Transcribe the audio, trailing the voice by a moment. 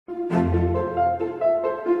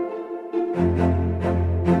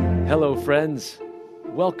Hello, friends.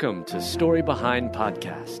 Welcome to Story Behind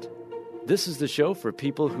Podcast. This is the show for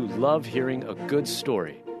people who love hearing a good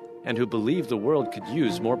story and who believe the world could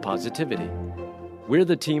use more positivity. We're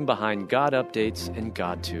the team behind God Updates and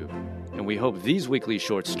GodTube, and we hope these weekly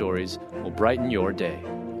short stories will brighten your day.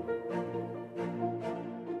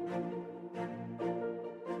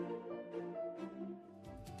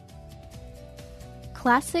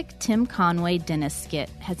 Classic Tim Conway dentist skit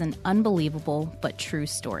has an unbelievable but true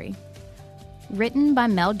story. Written by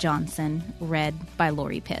Mel Johnson, read by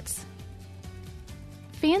Lori Pitts.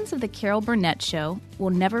 Fans of The Carol Burnett Show will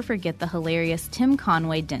never forget the hilarious Tim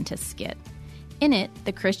Conway dentist skit. In it,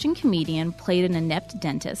 the Christian comedian played an inept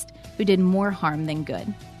dentist who did more harm than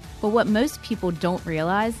good. But what most people don't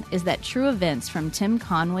realize is that true events from Tim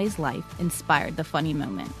Conway's life inspired the funny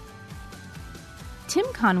moment. Tim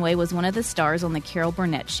Conway was one of the stars on The Carol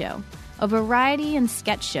Burnett Show, a variety and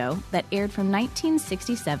sketch show that aired from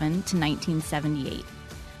 1967 to 1978.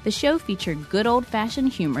 The show featured good old-fashioned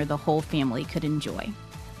humor the whole family could enjoy.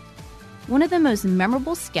 One of the most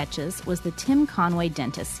memorable sketches was the Tim Conway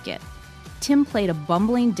dentist skit. Tim played a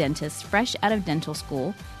bumbling dentist fresh out of dental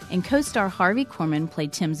school, and co-star Harvey Korman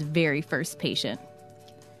played Tim's very first patient.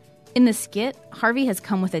 In the skit, Harvey has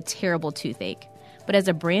come with a terrible toothache. But as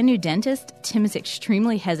a brand new dentist, Tim is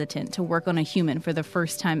extremely hesitant to work on a human for the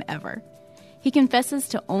first time ever. He confesses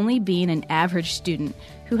to only being an average student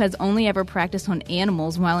who has only ever practiced on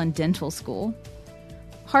animals while in dental school.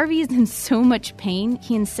 Harvey is in so much pain,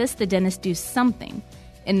 he insists the dentist do something,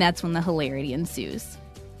 and that's when the hilarity ensues.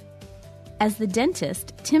 As the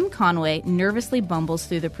dentist, Tim Conway nervously bumbles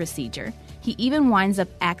through the procedure. He even winds up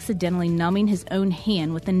accidentally numbing his own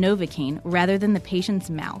hand with the Novocaine rather than the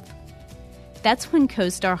patient's mouth. That's when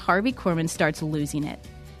co-star Harvey Korman starts losing it.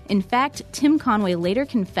 In fact, Tim Conway later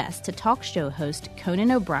confessed to talk show host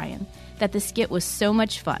Conan O'Brien that the skit was so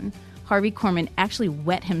much fun, Harvey Korman actually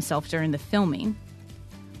wet himself during the filming.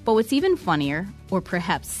 But what's even funnier, or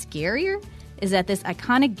perhaps scarier, is that this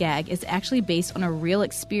iconic gag is actually based on a real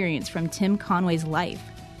experience from Tim Conway's life.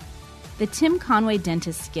 The Tim Conway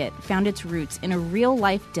dentist skit found its roots in a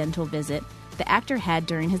real-life dental visit the actor had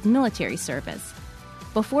during his military service.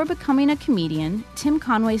 Before becoming a comedian, Tim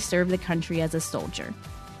Conway served the country as a soldier.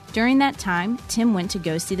 During that time, Tim went to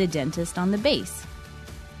go see the dentist on the base.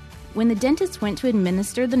 When the dentist went to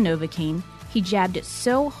administer the Novocaine, he jabbed it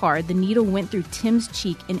so hard the needle went through Tim's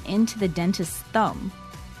cheek and into the dentist's thumb.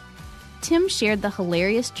 Tim shared the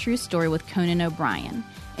hilarious true story with Conan O'Brien,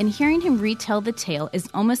 and hearing him retell the tale is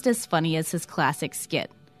almost as funny as his classic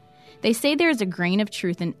skit. They say there is a grain of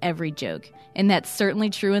truth in every joke, and that's certainly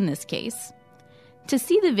true in this case. To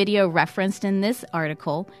see the video referenced in this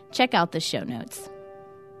article, check out the show notes.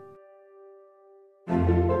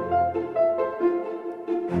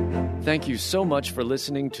 Thank you so much for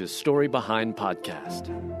listening to Story Behind Podcast.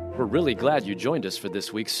 We're really glad you joined us for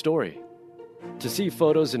this week's story. To see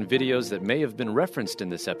photos and videos that may have been referenced in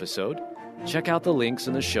this episode, check out the links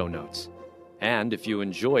in the show notes. And if you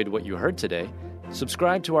enjoyed what you heard today,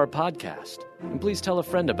 subscribe to our podcast, and please tell a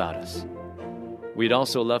friend about us. We'd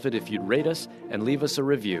also love it if you'd rate us and leave us a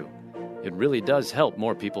review. It really does help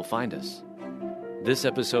more people find us. This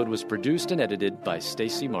episode was produced and edited by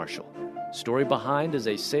Stacy Marshall. Story Behind is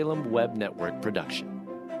a Salem Web Network production.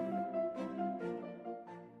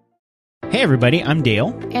 Hey everybody, I'm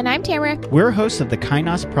Dale. And I'm Tamara. We're hosts of the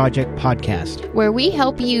Kainos Project podcast, where we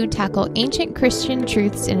help you tackle ancient Christian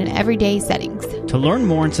truths in an everyday settings. To learn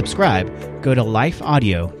more and subscribe, go to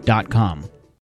lifeaudio.com.